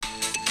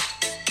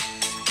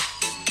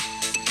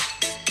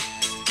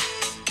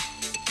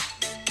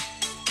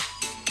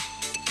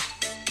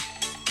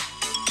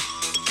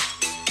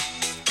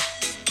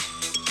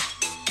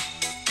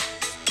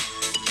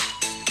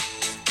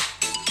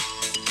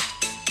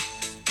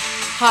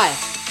Hi,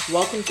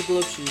 welcome to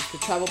Globe Shoes, the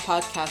travel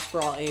podcast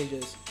for all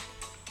ages.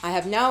 I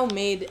have now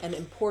made an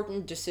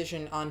important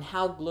decision on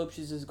how Globe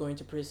Shoes is going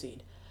to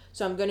proceed.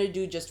 So I'm going to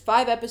do just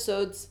 5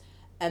 episodes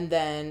and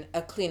then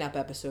a cleanup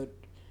episode.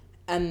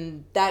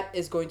 And that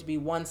is going to be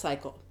one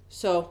cycle.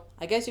 So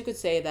I guess you could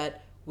say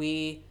that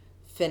we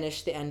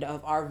finished the end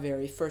of our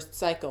very first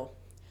cycle.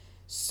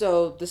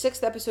 So the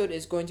sixth episode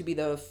is going to be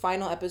the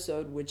final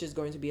episode, which is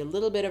going to be a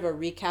little bit of a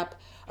recap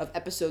of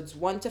episodes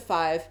 1 to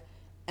 5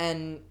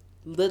 and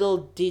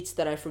little deets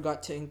that I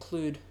forgot to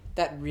include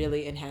that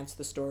really enhance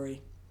the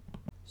story.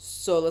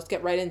 So let's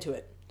get right into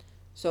it.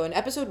 So in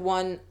episode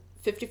 1,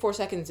 54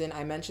 seconds in,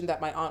 I mentioned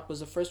that my aunt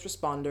was a first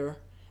responder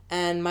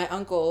and my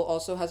uncle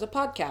also has a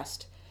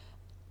podcast.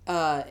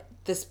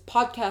 This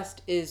podcast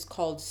is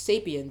called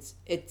Sapiens.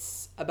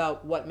 It's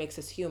about what makes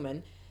us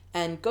human,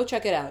 and go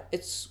check it out.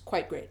 It's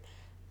quite great.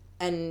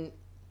 And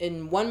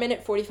in 1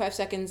 minute 45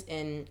 seconds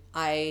in,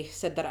 I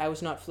said that I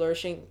was not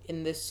flourishing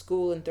in this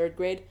school in third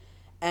grade,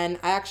 and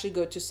I actually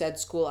go to said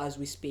school as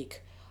we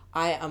speak.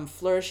 I am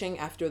flourishing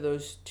after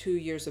those 2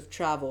 years of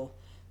travel.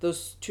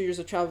 Those 2 years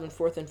of travel in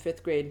fourth and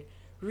fifth grade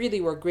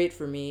really were great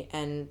for me,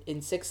 and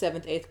in sixth,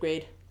 seventh, eighth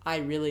grade, I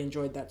really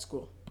enjoyed that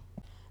school.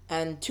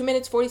 And 2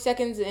 minutes 40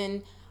 seconds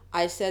in,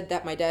 I said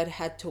that my dad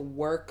had to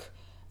work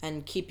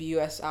and keep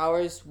US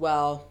hours.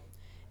 Well,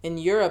 in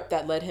Europe,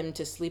 that led him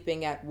to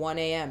sleeping at 1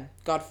 a.m.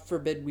 God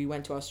forbid we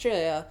went to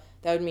Australia,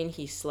 that would mean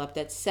he slept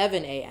at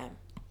 7 a.m.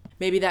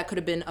 Maybe that could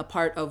have been a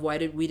part of why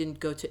we didn't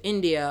go to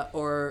India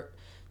or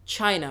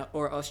China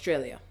or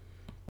Australia.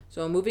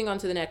 So moving on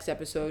to the next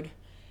episode.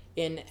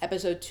 In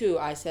episode 2,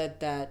 I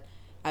said that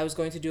I was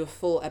going to do a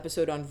full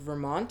episode on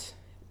Vermont,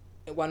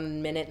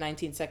 1 minute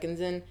 19 seconds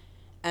in,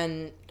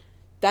 and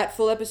that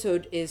full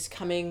episode is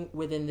coming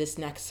within this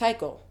next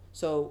cycle.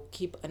 So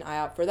keep an eye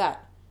out for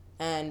that.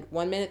 And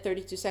 1 minute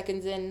 32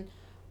 seconds in,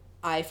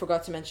 I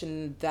forgot to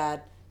mention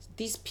that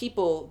these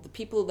people, the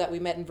people that we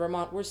met in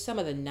Vermont, were some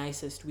of the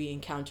nicest we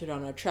encountered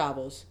on our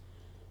travels.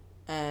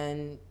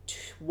 And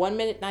 1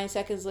 minute 9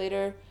 seconds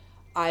later,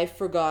 I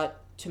forgot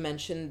to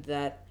mention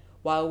that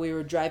while we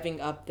were driving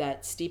up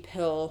that steep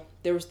hill,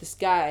 there was this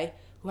guy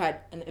who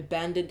had an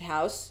abandoned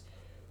house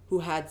who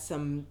had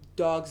some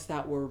dogs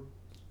that were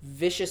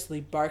viciously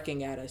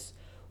barking at us,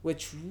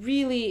 which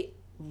really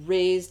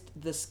raised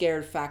the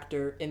scared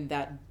factor in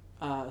that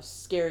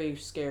scary,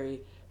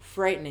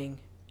 frightening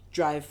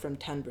drive from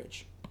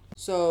Tunbridge.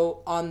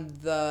 So on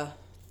the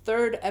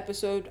third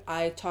episode,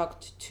 I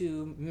talked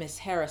to Miss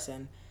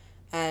Harrison,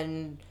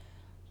 and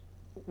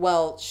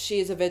well, she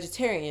is a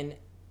vegetarian,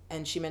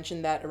 and she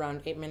mentioned that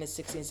around 8 minutes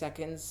 16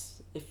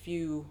 seconds.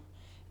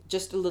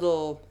 Just a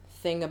little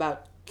thing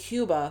about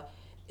Cuba.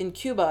 In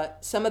Cuba,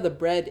 some of the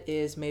bread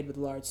is made with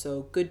lard,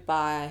 so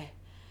goodbye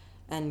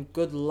and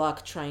good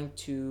luck trying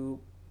to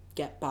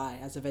get by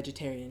as a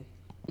vegetarian.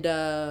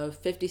 And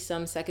 50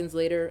 some seconds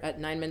later, at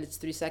 9 minutes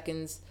 3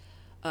 seconds,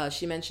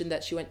 she mentioned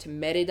that she went to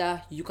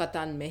Merida,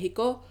 Yucatan,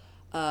 Mexico.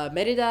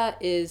 Merida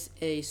is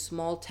a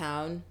small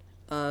town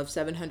of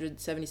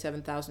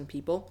 777,000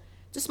 people.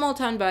 It's a small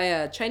town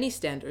by Chinese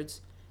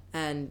standards,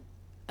 and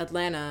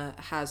Atlanta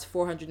has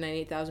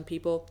 498,000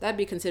 people. That'd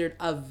be considered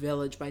a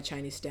village by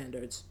Chinese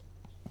standards.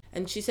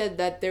 And she said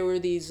that there were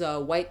these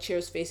white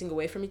chairs facing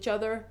away from each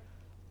other.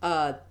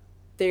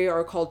 They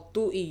are called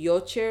tu y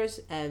yo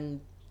chairs,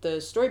 and the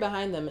story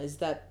behind them is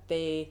that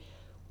they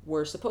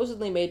were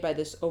supposedly made by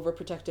this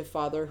overprotective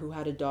father who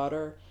had a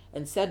daughter,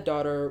 and said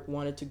daughter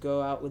wanted to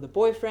go out with a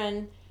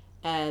boyfriend,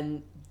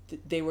 and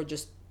they were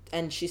just,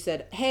 and she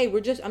said, "Hey,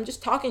 I'm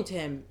just talking to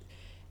him.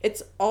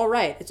 It's all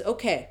right. It's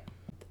okay."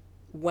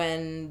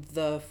 When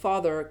the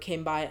father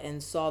came by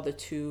and saw the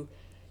two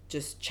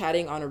just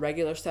chatting on a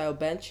regular style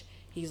bench,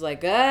 he's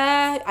like,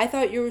 I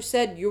thought you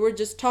said you were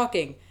just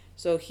talking.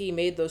 So he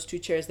made those two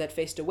chairs that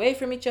faced away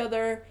from each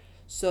other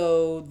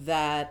so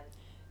that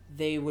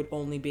they would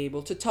only be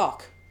able to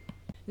talk.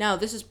 Now,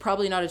 this is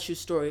probably not a true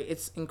story.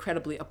 It's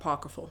incredibly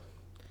apocryphal.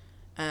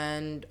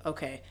 And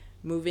okay,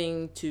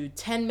 moving to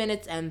 10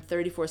 minutes and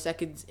 34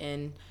 seconds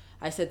in,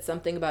 I said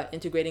something about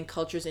integrating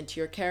cultures into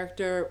your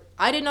character.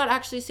 I did not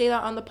actually say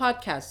that on the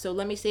podcast, so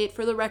let me say it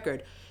for the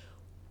record.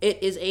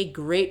 It is a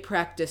great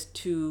practice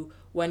to,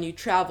 when you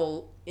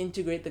travel,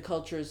 integrate the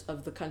cultures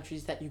of the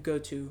countries that you go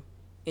to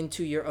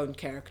into your own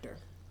character.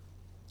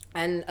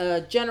 And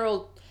a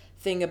general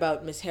thing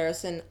about Miss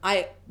Harrison,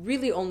 I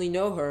really only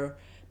know her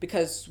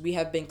because we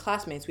have been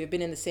classmates. We have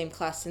been in the same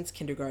class since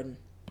kindergarten.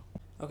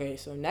 Okay,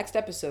 so next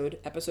episode,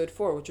 episode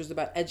 4, which was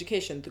about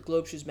education, the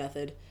Globe Shoes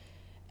method.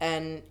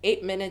 And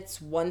 8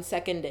 minutes 1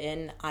 second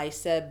in, I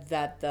said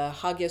that the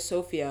Hagia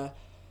Sophia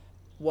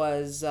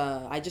was,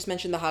 I just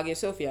mentioned the Hagia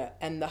Sophia,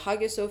 and the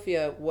Hagia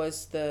Sophia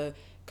was the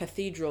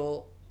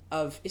cathedral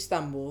of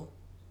Istanbul,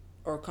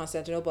 or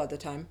Constantinople at the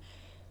time,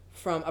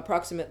 from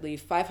approximately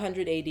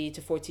 500 AD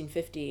to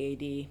 1450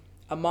 AD,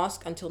 a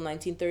mosque until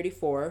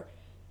 1934,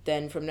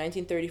 then from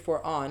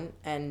 1934 on,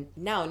 and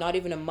now, not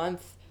even a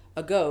month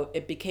ago,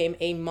 it became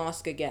a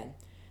mosque again.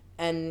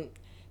 And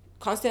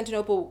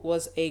Constantinople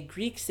was a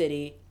Greek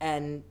city,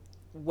 and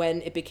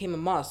when it became a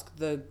mosque.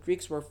 The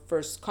Greeks were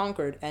first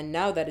conquered, and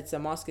now that it's a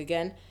mosque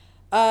again,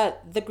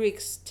 the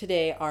Greeks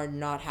today are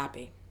not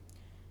happy.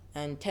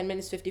 And 10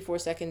 minutes 54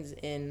 seconds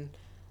in,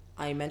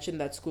 I mentioned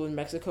that school in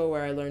Mexico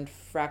where I learned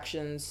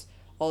fractions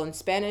all in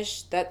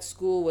Spanish. That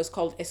school was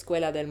called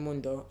Escuela del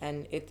Mundo,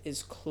 and it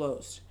is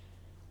closed.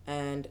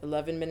 And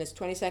 11 minutes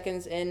 20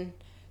 seconds in,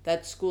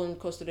 that school in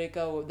Costa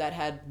Rica that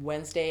had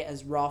Wednesday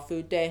as raw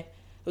food day,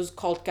 it was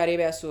called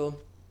Caribe Azul.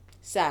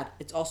 Sad,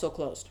 it's also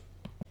closed.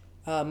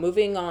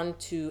 Moving on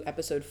to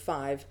episode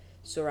 5,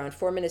 so around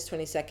 4 minutes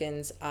 20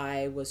 seconds,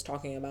 I was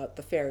talking about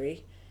the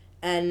ferry.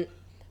 And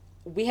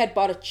we had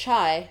bought a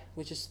chai,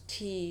 which is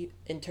tea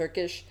in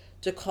Turkish,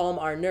 to calm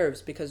our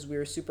nerves because we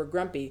were super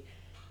grumpy.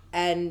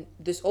 And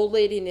this old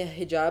lady in a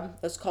hijab,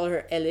 let's call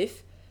her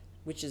Elif,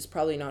 which is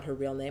probably not her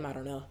real name, I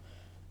don't know.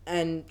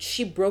 And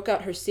she broke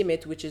out her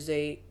simit, which is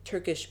a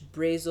Turkish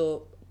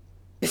basil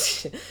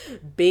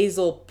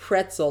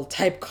pretzel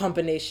type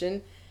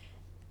combination,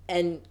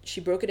 and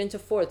she broke it into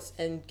fourths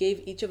and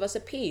gave each of us a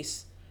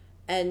piece.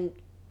 And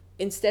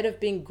instead of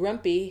being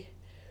grumpy,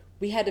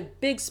 we had a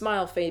big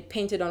smile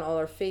painted on all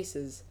our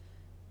faces.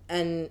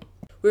 And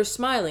we were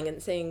smiling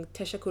and saying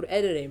teşekkür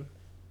ederim,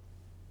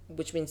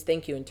 which means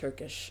thank you in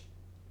Turkish.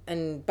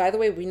 And by the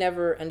way, we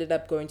never ended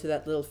up going to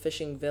that little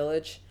fishing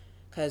village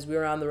because we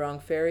were on the wrong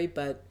ferry,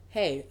 but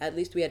hey, at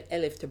least we had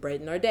Elif to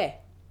brighten our day.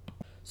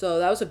 So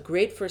that was a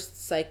great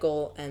first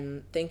cycle,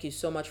 and thank you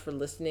so much for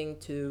listening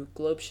to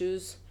Globe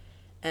Shoes.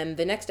 And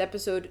the next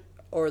episode,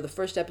 or the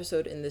first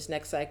episode in this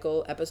next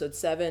cycle, episode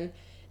 7,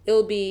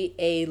 it'll be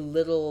a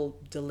little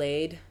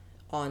delayed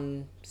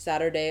on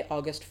Saturday,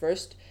 August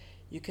 1st.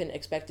 You can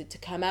expect it to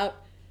come out.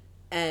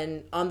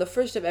 And on the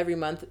 1st of every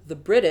month, the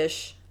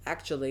British,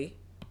 actually,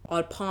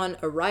 upon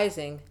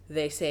arising,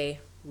 they say,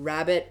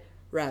 rabbit,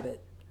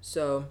 rabbit.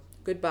 So,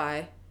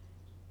 goodbye,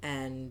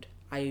 and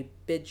I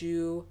bid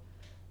you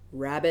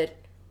rabbit,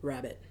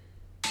 rabbit.